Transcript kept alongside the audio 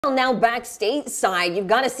Well, now back stateside, you've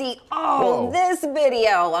got to see this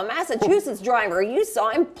video. A Massachusetts driver, you saw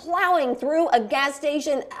him plowing through a gas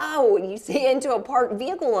station. You see into a parked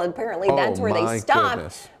vehicle. Apparently that's where they stopped.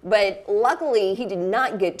 Goodness. But luckily he did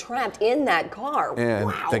not get trapped in that car.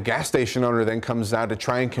 And the gas station owner then comes out to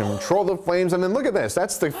try and control the flames. And then look at this.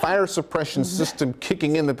 That's the fire suppression system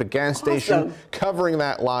kicking in at the gas station, covering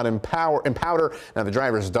that lot in powder. Now the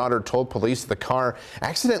driver's daughter told police the car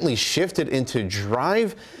accidentally shifted into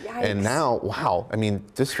drive. Yikes. And now, wow, I mean,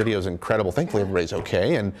 this video is incredible. Thankfully, everybody's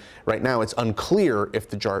okay. And right now, it's unclear if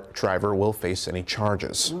the driver will face any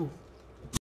charges.